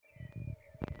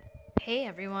Hey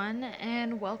everyone,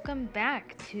 and welcome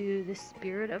back to the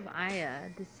Spirit of Aya.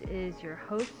 This is your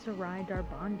host Sarai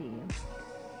Darbandi,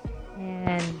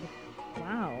 and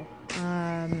wow,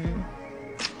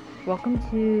 welcome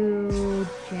to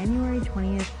January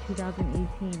 20th,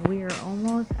 2018. We are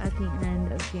almost at the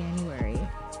end of January,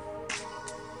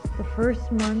 the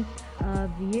first month of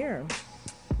the year.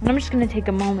 And I'm just going to take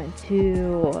a moment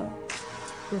to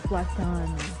reflect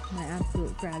on my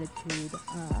absolute gratitude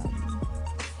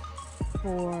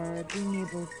for being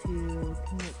able to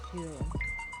commit to,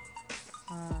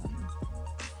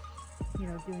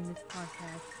 doing this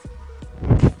podcast.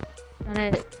 Done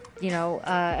it,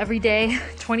 every day,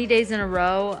 20 days in a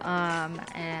row,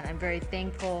 and I'm very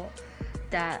thankful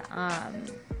that,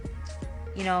 and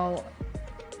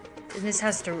this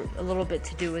has a little bit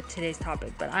to do with today's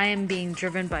topic, but I am being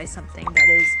driven by something that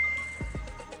is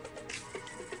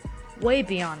way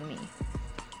beyond me.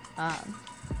 I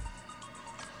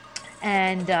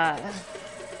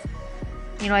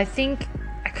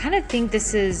kind of think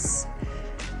this is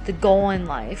the goal in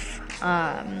life.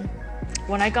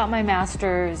 When I got my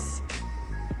master's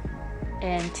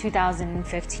in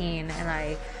 2015 and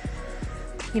I,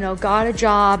 got a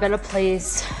job at a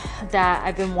place that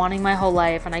I've been wanting my whole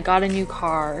life, and I got a new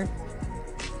car,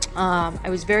 I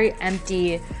was very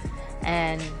empty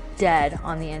and dead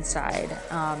on the inside,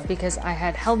 because I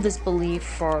had held this belief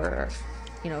for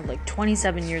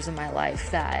 27 years of my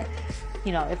life that,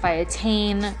 if I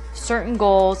attain certain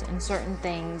goals and certain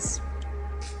things,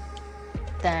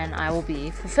 then I will be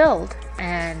fulfilled.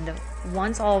 And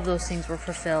once all of those things were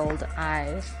fulfilled,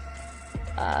 I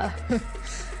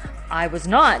was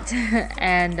not.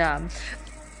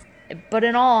 But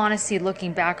in all honesty,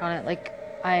 looking back on it,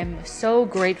 I'm so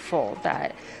grateful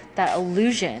that that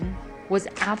illusion was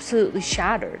absolutely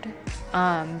shattered,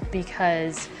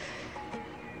 because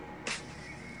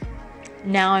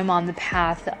now I'm on the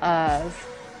path of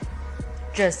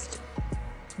just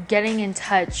getting in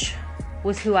touch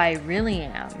with who I really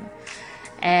am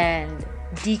and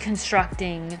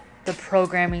deconstructing the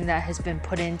programming that has been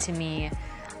put into me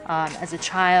as a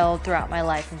child, throughout my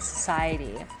life in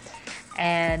society.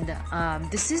 And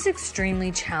this is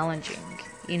extremely challenging.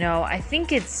 I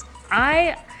think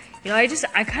I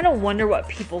kind of wonder what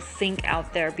people think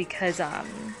out there, because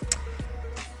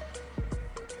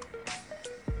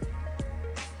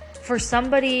for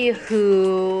somebody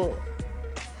who,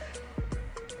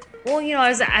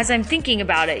 as I'm thinking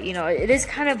about it, it is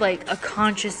kind of like a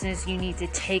consciousness you need to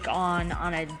take on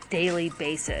a daily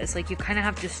basis. You kind of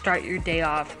have to start your day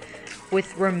off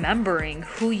with remembering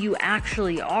who you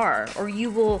actually are, or you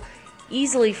will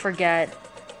easily forget,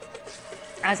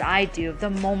 as I do, the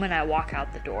moment I walk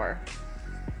out the door.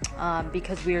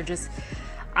 Because we are just,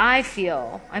 I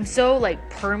feel I'm so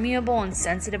permeable and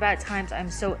sensitive at times. I'm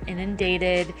so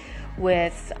inundated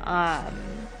with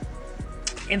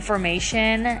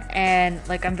information, and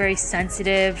I'm very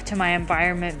sensitive to my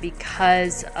environment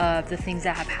because of the things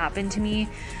that have happened to me.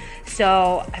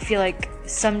 So I feel like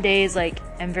some days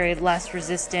I'm very less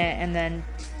resistant, and then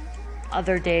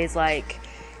other days I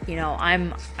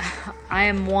am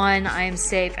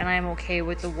safe and I am okay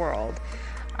with the world.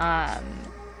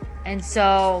 And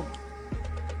so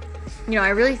I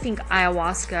really think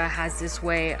ayahuasca has this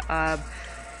way of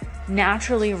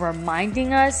naturally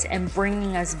reminding us and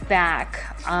bringing us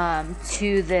back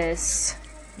to this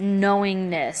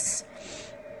knowingness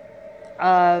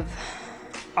of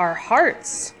our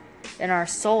hearts and our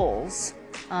souls.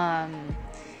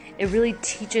 It really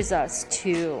teaches us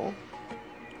to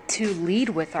lead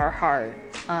with our heart,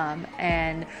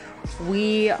 and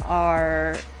we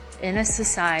are in a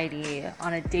society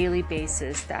on a daily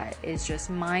basis that is just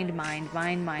mind,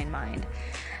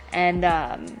 and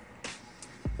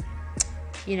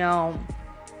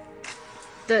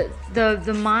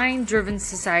the mind-driven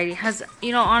society has,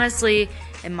 honestly,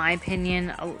 in my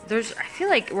opinion, I feel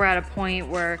like we're at a point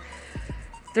where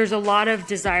there's a lot of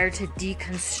desire to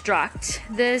deconstruct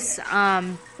this,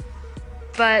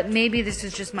 but maybe this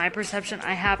is just my perception.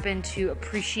 I happen to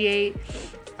appreciate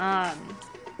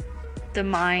the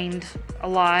mind a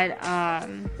lot.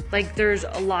 There's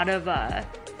a lot of I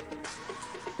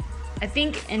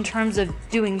think in terms of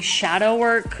doing shadow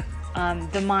work,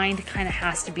 the mind kind of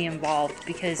has to be involved,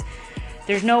 because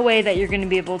there's no way that you're going to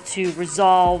be able to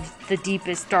resolve the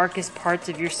deepest, darkest parts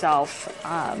of yourself.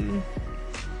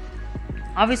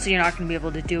 Obviously, you're not going to be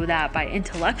able to do that by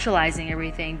intellectualizing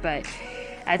everything, but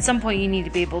at some point you need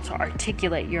to be able to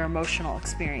articulate your emotional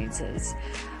experiences.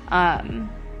 But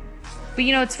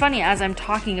it's funny, as I'm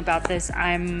talking about this,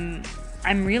 I'm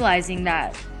realizing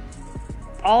that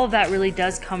all of that really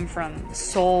does come from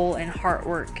soul and heart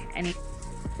work.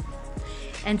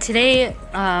 And today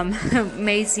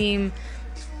may seem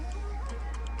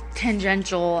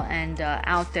tangential and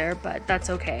out there, but that's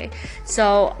okay.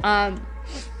 So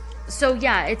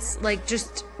yeah, it's like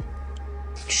just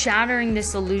shattering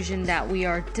this illusion that we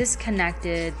are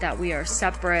disconnected, that we are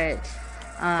separate,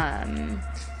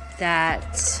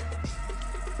 that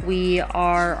we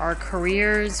are our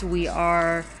careers, we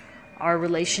are our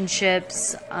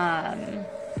relationships,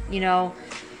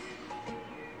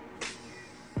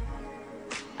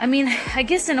 I mean, I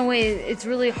guess in a way it's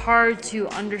really hard to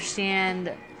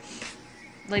understand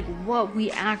like what we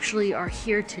actually are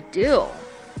here to do,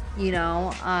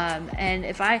 and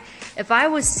if I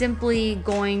was simply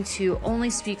going to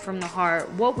only speak from the heart,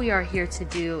 what we are here to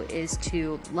do is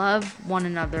to love one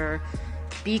another,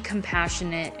 be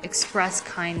compassionate, express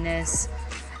kindness,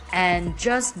 and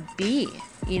just be,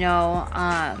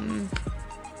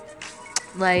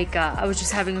 I was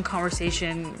just having a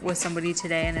conversation with somebody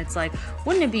today, and it's like,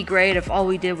 wouldn't it be great if all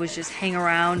we did was just hang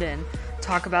around and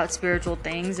talk about spiritual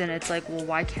things? And it's like, well,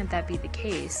 why can't that be the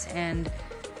case? And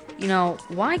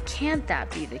why can't that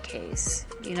be the case?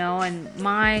 And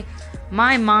my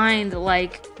mind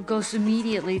like goes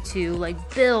immediately to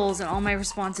like bills and all my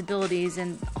responsibilities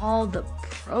and all the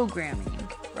programming,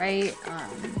 right?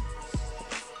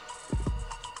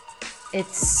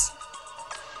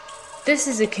 This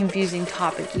is a confusing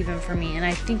topic even for me, and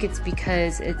I think it's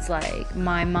because it's like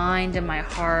my mind and my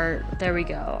heart, there we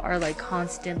go, are like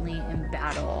constantly in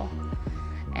battle.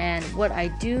 And what I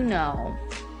do know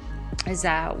is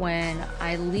that when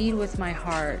I lead with my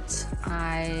heart,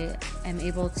 I am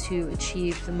able to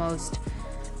achieve the most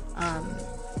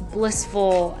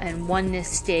blissful and oneness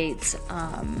states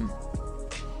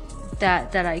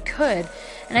that I could.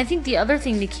 And I think the other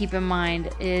thing to keep in mind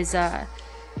is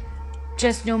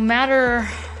just no matter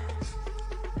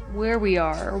where we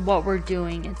are or what we're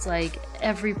doing, it's like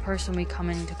every person we come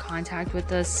into contact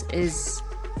with us is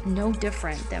no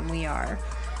different than we are.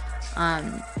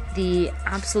 The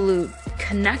absolute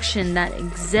connection that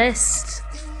exists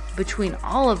between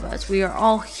all of us, we are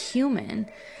all human,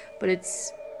 but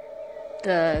it's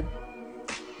the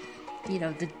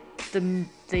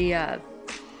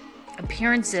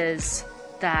appearances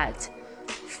that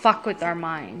fuck with our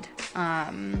mind.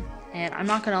 And I'm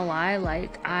not gonna lie,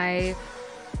 like I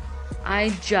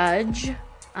judge,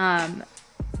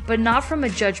 but not from a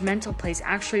judgmental place,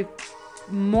 actually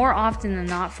more often than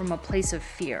not from a place of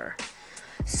fear.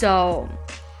 So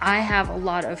I have a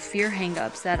lot of fear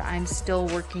hangups that I'm still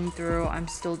working through. I'm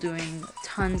still doing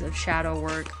tons of shadow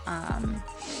work.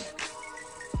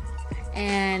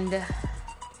 And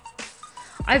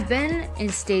I've been in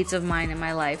states of mind in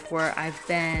my life where I've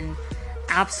been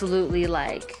absolutely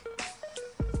like,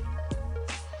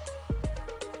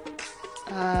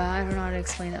 I don't know how to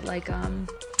explain it, like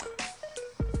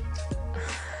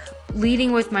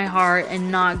leading with my heart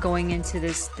and not going into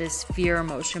this fear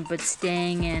emotion, but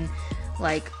staying in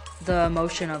like the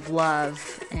emotion of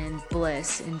love and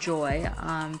bliss and joy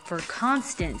for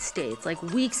constant states, like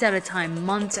weeks at a time,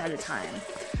 months at a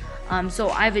time. So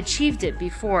I've achieved it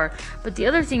before. But the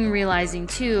other thing realizing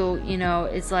too,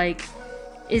 is like,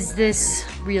 is this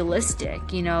realistic?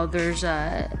 There's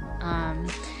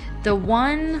the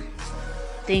one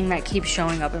thing that keeps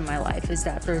showing up in my life is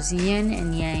that there's yin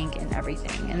and yang in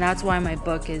everything. And that's why my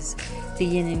book is the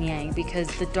yin and yang, because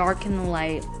the dark and the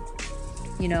light,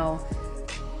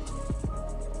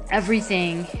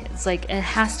 everything, it's like it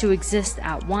has to exist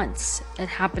at once, it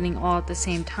happening all at the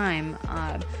same time.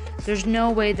 There's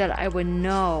no way that I would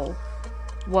know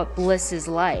what bliss is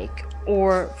like,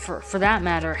 or for that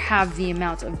matter, have the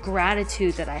amount of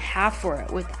gratitude that I have for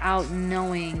it without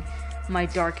knowing my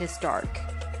darkest dark.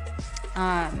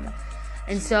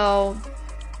 And so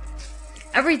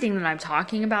everything that I'm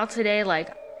talking about today,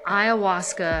 like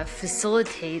ayahuasca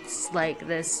facilitates like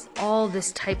all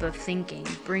this type of thinking,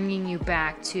 bringing you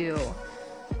back to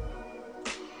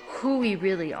who we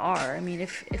really are. I mean,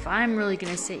 if I'm really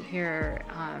going to sit here,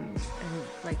 and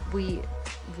like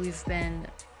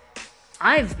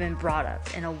I've been brought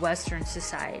up in a Western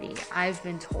society. I've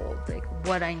been told like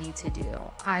what I need to do.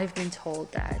 I've been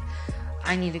told that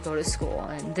I need to go to school,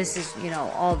 and this is,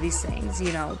 all these things,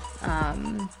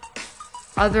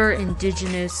 other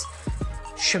indigenous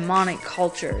shamanic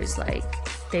cultures, like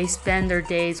they spend their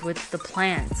days with the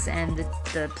plants, and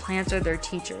the plants are their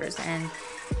teachers, and,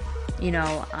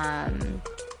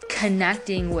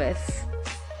 connecting with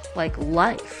like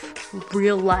life,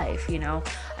 real life,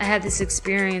 I had this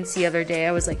experience the other day.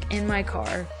 I was like in my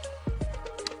car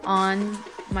on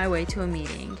my way to a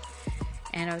meeting,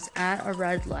 and I was at a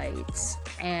red light,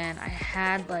 and I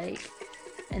had like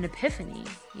an epiphany,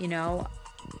 looking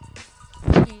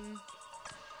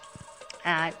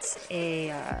at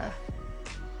I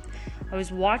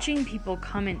was watching people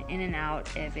come in and out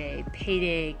of a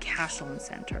payday cash loan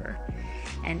center.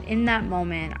 And in that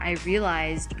moment, I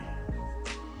realized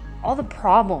all the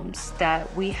problems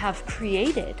that we have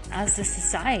created as a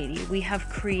society. We have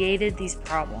created these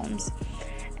problems.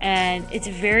 And it's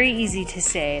very easy to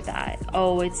say that,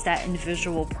 oh, it's that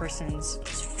individual person's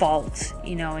fault,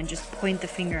 and just point the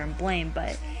finger and blame.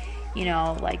 But,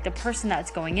 like the person that's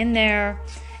going in there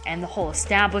and the whole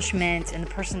establishment and the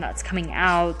person that's coming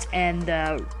out and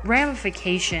the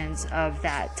ramifications of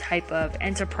that type of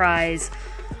enterprise,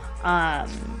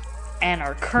 and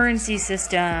our currency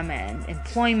system and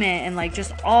employment and like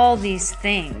just all these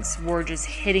things were just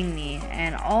hitting me.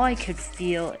 And all I could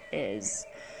feel is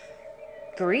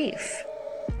grief,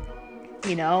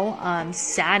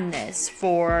 sadness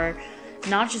for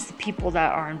not just the people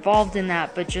that are involved in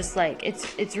that, but just like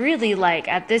it's really like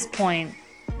at this point,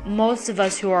 most of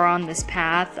us who are on this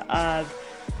path of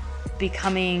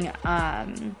becoming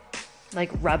like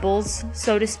rebels,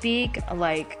 so to speak,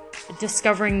 like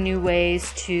discovering new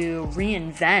ways to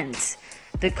reinvent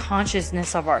the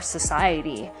consciousness of our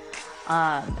society,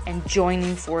 and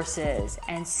joining forces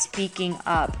and speaking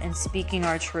up and speaking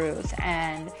our truth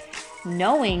and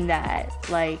knowing that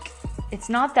like it's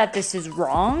not that this is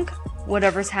wrong,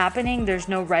 whatever's happening, there's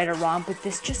no right or wrong, but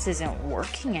this just isn't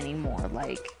working anymore.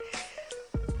 Like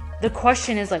the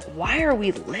question is like, why are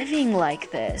we living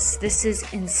like this? This is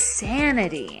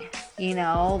insanity,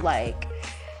 like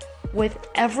with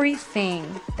everything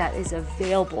that is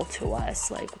available to us,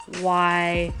 like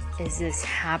why is this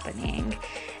happening?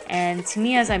 And to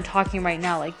me, as I'm talking right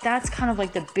now, like that's kind of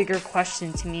like the bigger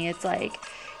question to me. It's like,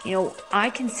 I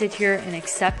can sit here and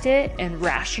accept it and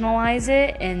rationalize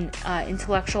it and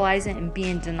intellectualize it and be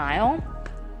in denial,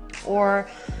 or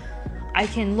I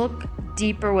can look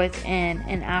deeper within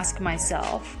and ask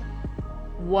myself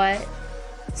what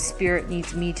spirit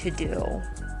needs me to do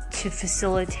to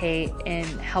facilitate and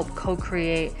help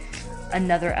co-create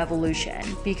another evolution.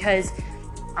 Because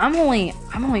I'm only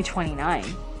 29.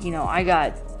 I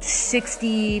got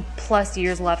 60 plus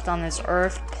years left on this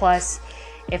earth, plus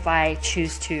if I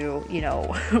choose to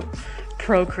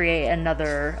procreate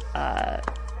another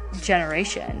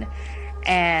generation.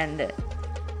 And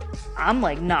I'm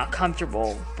like not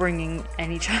comfortable bringing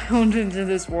any child into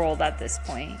this world at this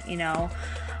point,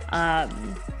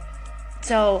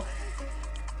 so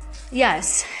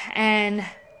yes, and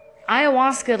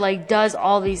ayahuasca like does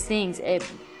all these things. It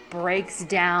breaks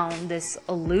down this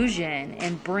illusion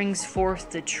and brings forth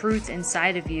the truth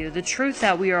inside of you, the truth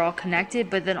that we are all connected,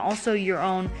 but then also your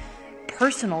own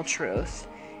personal truth,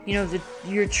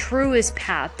 your truest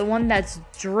path, the one that's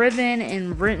driven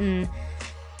and written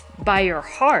by your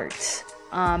heart,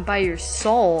 by your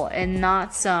soul, and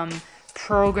not some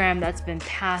program that's been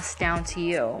passed down to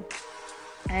you.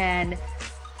 And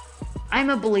I'm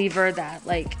a believer that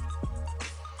like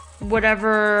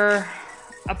whatever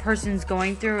a person's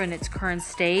going through in its current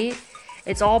state,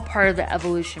 it's all part of the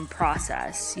evolution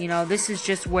process. This is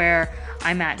just where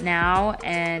I'm at now,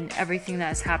 and everything that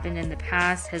has happened in the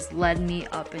past has led me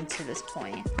up into this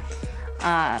point.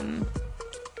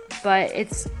 But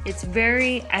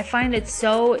I find it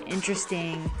so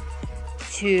interesting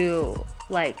to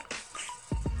like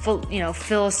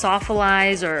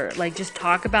philosophize or like just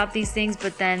talk about these things,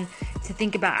 but then to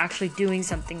think about actually doing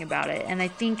something about it. And I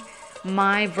think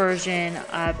my version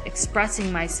of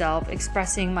expressing myself,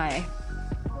 expressing my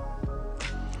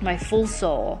full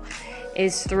soul,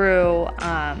 is through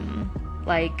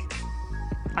like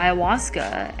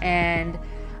ayahuasca and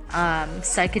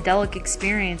psychedelic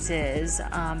experiences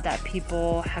that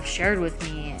people have shared with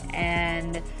me,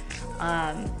 and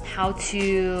how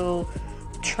to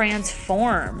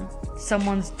transform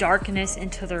someone's darkness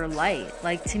into their light.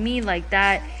 Like to me, like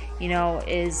that,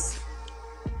 is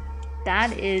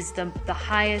the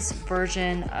highest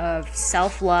version of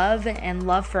self-love and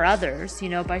love for others.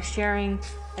 By sharing,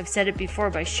 I've said it before,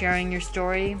 by sharing your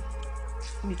story,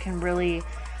 you can really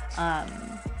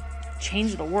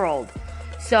change the world.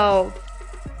 So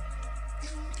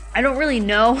I don't really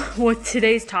know what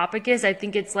today's topic is. I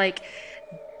think it's like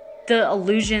the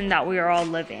illusion that we are all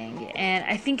living. And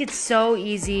I think it's so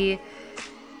easy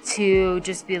to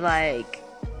just be like,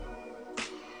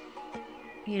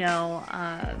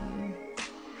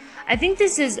 I think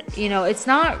this is, it's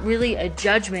not really a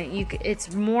judgment.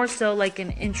 It's more so like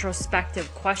an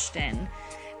introspective question,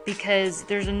 because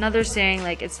there's another saying,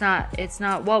 like, it's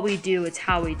not what we do, it's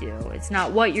how we do. It's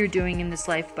not what you're doing in this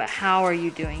life, but how are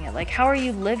you doing it? Like, how are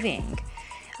you living?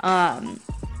 And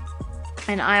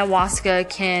ayahuasca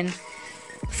can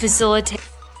facilitate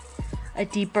a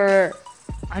deeper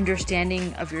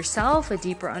understanding of yourself, a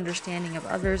deeper understanding of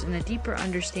others, and a deeper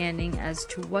understanding as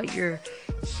to what you're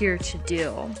here to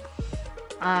do.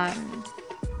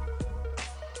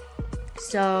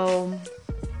 So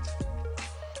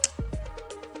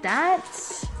that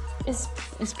is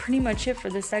pretty much it for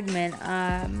this segment.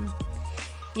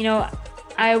 You know,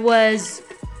 I was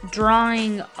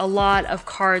drawing a lot of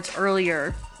cards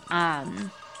earlier,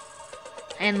 and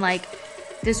like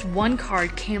this one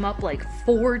card came up like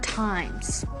 4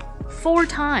 times. 4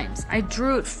 times. I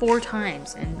drew it 4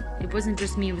 times, and it wasn't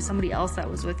just me, it was somebody else that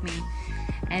was with me.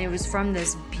 And it was from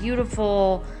this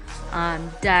beautiful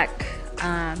deck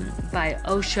by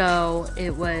Osho.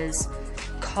 It was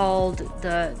called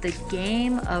the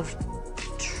Game of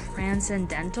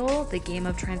Transcendental,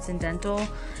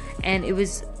 and it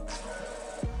was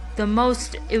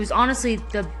honestly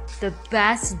the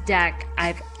best deck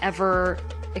I've ever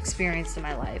experienced in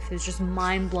my life. It was just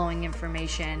mind-blowing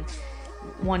information,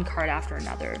 one card after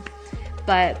another.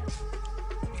 But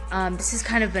this has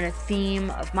kind of been a theme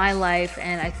of my life,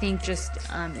 and I think just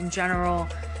in general,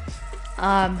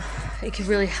 it could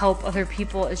really help other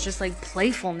people. It's just like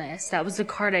playfulness. That was the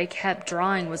card I kept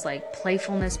drawing, was like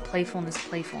playfulness,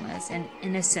 and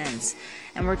innocence,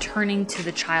 and returning to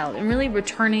the child, and really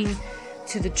returning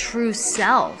to the true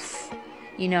self,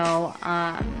 you know,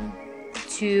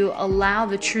 to allow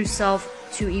the true self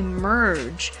to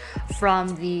emerge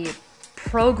from the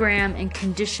program and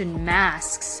conditioned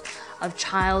masks of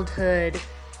childhood,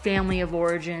 family of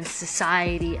origin,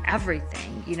 society,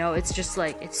 everything. You know, it's just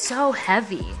like, it's so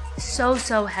heavy, so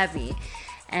heavy.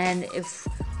 And if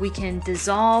we can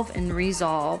dissolve and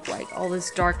resolve like all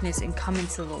this darkness and come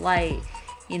into the light,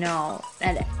 you know,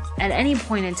 at any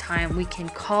point in time, we can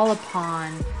call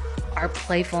upon our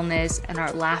playfulness and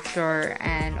our laughter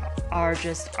and our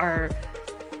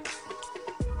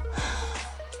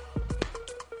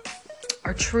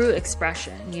true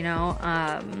expression, you know.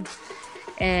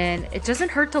 And it doesn't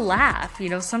hurt to laugh, you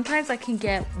know. Sometimes I can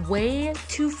get way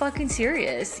too fucking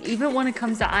serious, even when it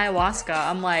comes to ayahuasca.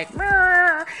 I'm like,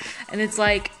 "Murr," and it's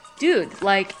like, dude,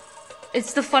 like,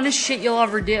 it's the funnest shit you'll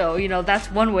ever do, you know. That's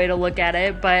one way to look at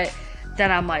it. But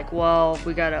then I'm like, well,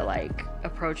 we gotta like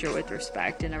approach it with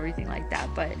respect and everything like that.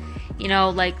 But you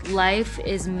know, like, life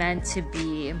is meant to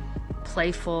be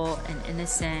playful and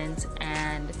innocent,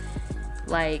 and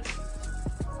like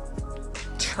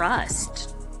trust.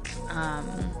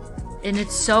 And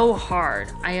it's so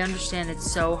hard. I understand it's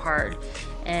so hard.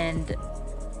 And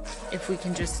if we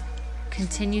can just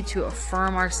continue to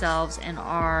affirm ourselves and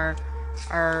our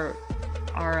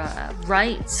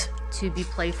right to be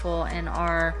playful, and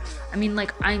I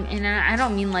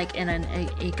don't mean like in an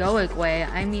egoic way.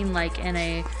 I mean like in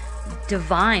a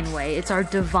divine way. It's our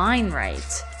divine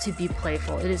right to be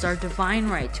playful. It is our divine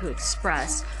right to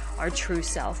express our true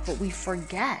self. But we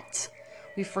forget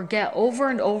over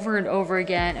and over and over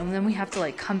again, and then we have to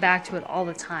like come back to it all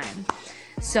the time.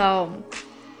 So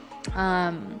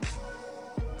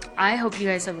I hope you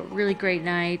guys have a really great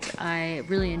night. I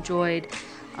really enjoyed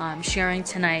sharing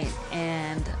tonight,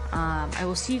 and I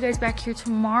will see you guys back here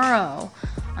tomorrow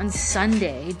on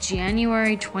Sunday,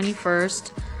 January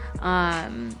 21st,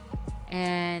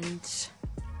 and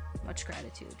much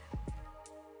gratitude.